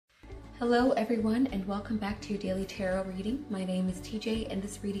Hello everyone and welcome back to your daily tarot reading. My name is TJ and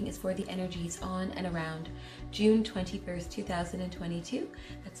this reading is for the energies on and around June 21st, 2022.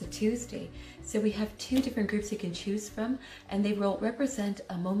 That's a Tuesday. So we have two different groups you can choose from and they will represent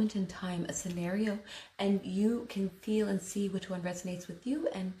a moment in time, a scenario, and you can feel and see which one resonates with you,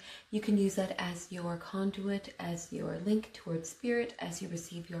 and you can use that as your conduit, as your link towards spirit as you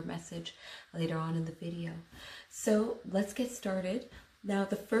receive your message later on in the video. So let's get started. Now,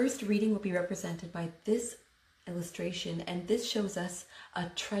 the first reading will be represented by this illustration, and this shows us a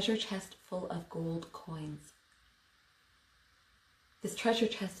treasure chest full of gold coins. This treasure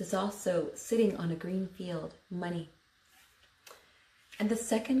chest is also sitting on a green field, money. And the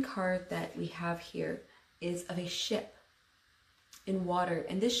second card that we have here is of a ship in water,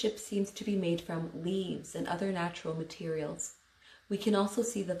 and this ship seems to be made from leaves and other natural materials. We can also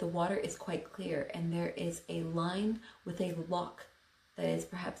see that the water is quite clear, and there is a line with a lock that is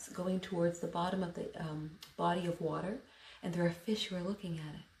perhaps going towards the bottom of the body of water, and there are fish who are looking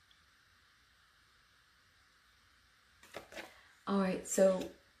at it. All right, so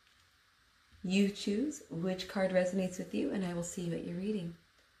you choose which card resonates with you, and I will see you at your reading.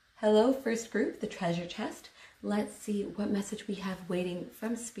 Hello, first group, the treasure chest. Let's see what message we have waiting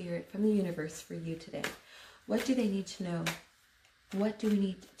from spirit, from the universe for you today. What do they need to know? What do we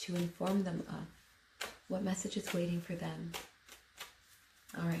need to inform them of? What message is waiting for them?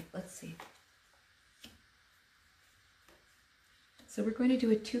 All right, let's see. So we're going to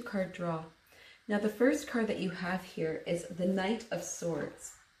do a two-card draw. Now, the first card that you have here is the Knight of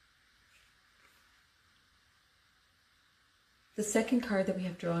Swords. The second card that we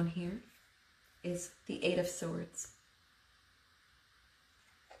have drawn here is the Eight of Swords.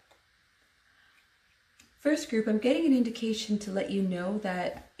 First group, I'm getting an indication to let you know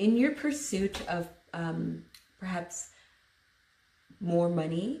that in your pursuit of perhaps more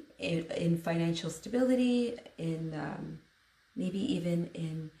money, in financial stability, in maybe even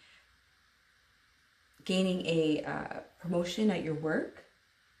in gaining a promotion at your work,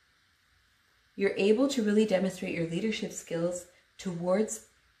 you're able to really demonstrate your leadership skills towards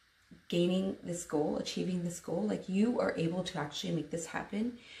gaining this goal, achieving this goal. Like, you are able to actually make this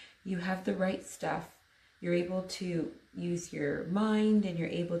happen. You have the right stuff. You're able to use your mind, and you're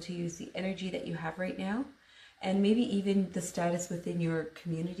able to use the energy that you have right now, and maybe even the status within your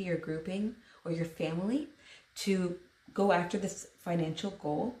community or grouping or your family to go after this financial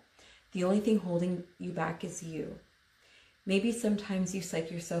goal. The only thing holding you back is you. Maybe sometimes you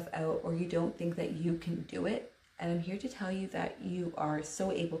psych yourself out, or you don't think that you can do it. And I'm here to tell you that you are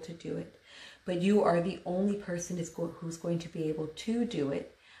so able to do it. But you are the only person who's going to be able to do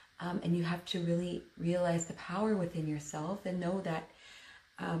it. And you have to really realize the power within yourself and know that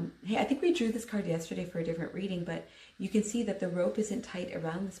hey, I think we drew this card yesterday for a different reading, but you can see that the rope isn't tight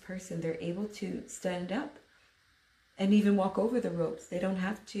around this person. They're able to stand up and even walk over the ropes. They don't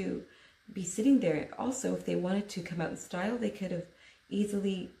have to be sitting there. Also, if they wanted to come out in style, they could have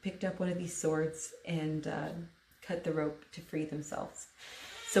easily picked up one of these swords and cut the rope to free themselves.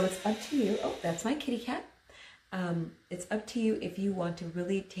 So it's up to you. Oh, that's my kitty cat. It's up to you if you want to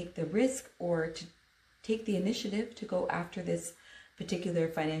really take the risk or to take the initiative to go after this particular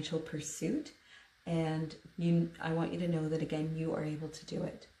financial pursuit, and I want you to know that, again, you are able to do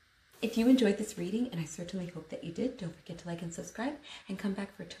it. If you enjoyed this reading, and I certainly hope that you did, don't forget to like and subscribe and come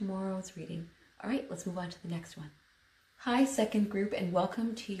back for tomorrow's reading. All right, let's move on to the next one. Hi, second group, and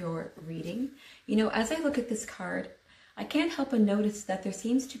welcome to your reading. You know, as I look at this card, I can't help but notice that there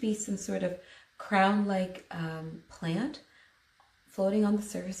seems to be some sort of crown-like plant floating on the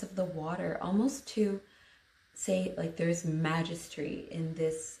surface of the water, almost to say like there's majesty in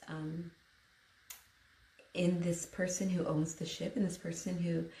this person who owns the ship, and this person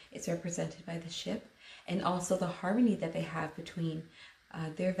who is represented by the ship, and also the harmony that they have between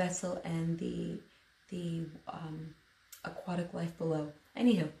their vessel and the aquatic life below.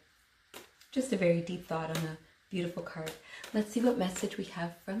 Anywho, just a very deep thought on a beautiful card. Let's see what message we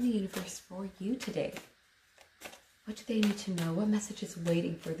have from the universe for you today. What do they need to know? What message is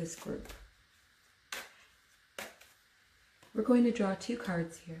waiting for this group? We're going to draw two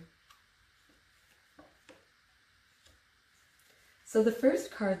cards here. So the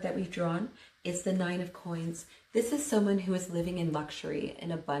first card that we've drawn is the Nine of Coins. This is someone who is living in luxury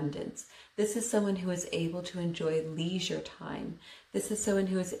and abundance. This is someone who is able to enjoy leisure time. This is someone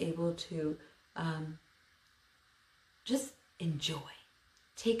who is able to just enjoy.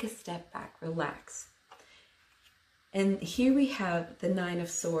 Take a step back, relax. And here we have the Nine of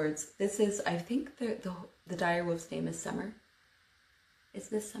Swords. This is, I think the direwolf's name is Summer. Is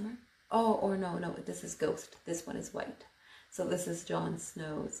this Summer? Oh, or no, this is Ghost. This one is White. So this is Jon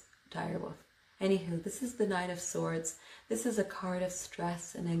Snow's Direwolf. Anywho, this is the Nine of Swords. This is a card of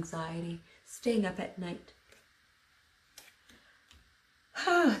stress and anxiety, staying up at night.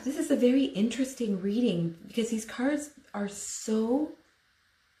 This is a very interesting reading because these cards are so...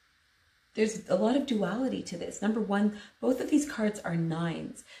 There's a lot of duality to this. Number one, both of these cards are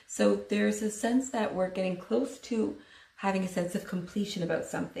nines. So there's a sense that we're getting close to having a sense of completion about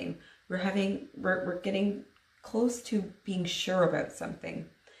something. We're getting close to being sure about something,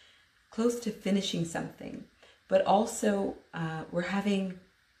 close to finishing something. But also we're having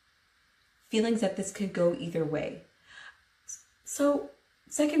feelings that this could go either way. So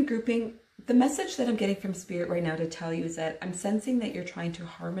second grouping, the message that I'm getting from Spirit right now to tell you is that I'm sensing that you're trying to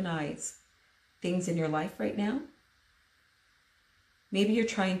harmonize things in your life right now. Maybe you're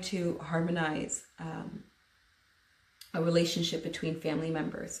trying to harmonize a relationship between family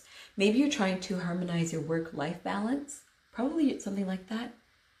members. Maybe you're trying to harmonize your work-life balance. Probably something like that.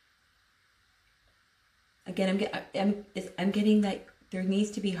 Again, I'm getting that there needs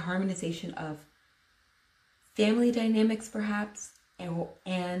to be harmonization of family dynamics, perhaps,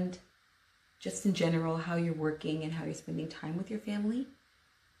 and just in general, how you're working and how you're spending time with your family.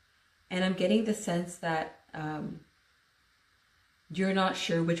 And I'm getting the sense that you're not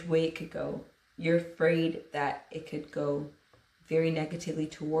sure which way it could go. You're afraid that it could go very negatively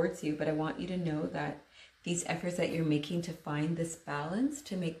towards you, but I want you to know that these efforts that you're making to find this balance,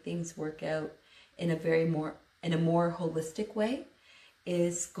 to make things work out in a more holistic way,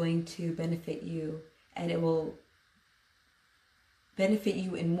 is going to benefit you, and it will benefit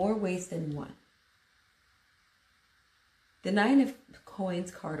you in more ways than one. The Nine of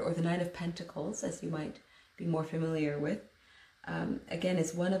Coins card, or the Nine of Pentacles, as you might be more familiar with, again,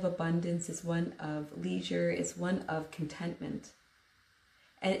 is one of abundance, is one of leisure, is one of contentment.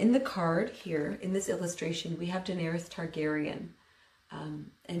 And in the card here, in this illustration, we have Daenerys Targaryen,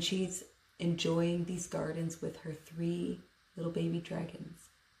 and she's enjoying these gardens with her 3 little baby dragons.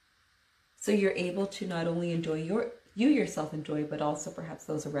 So you're able to not only enjoy you yourself enjoy, but also perhaps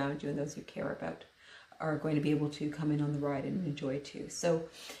those around you and those you care about are going to be able to come in on the ride and enjoy too. So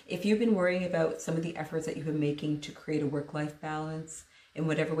if you've been worrying about some of the efforts that you've been making to create a work-life balance in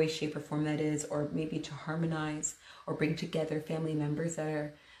whatever way, shape, or form that is, or maybe to harmonize or bring together family members that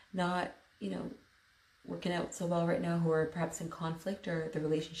are not, working out so well right now, who are perhaps in conflict, or the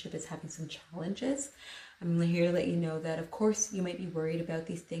relationship is having some challenges, I'm here to let you know that, of course, you might be worried about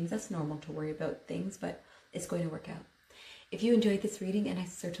these things. That's normal to worry about things, but it's going to work out. If you enjoyed this reading, and I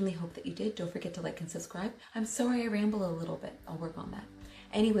certainly hope that you did, don't forget to like and subscribe. I'm sorry I ramble a little bit. I'll work on that.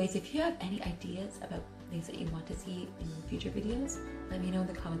 Anyways, if you have any ideas about things that you want to see in future videos, let me know in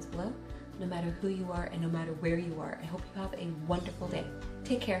the comments below. No matter who you are and no matter where you are, I hope you have a wonderful day.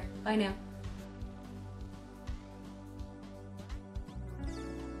 Take care. Bye now.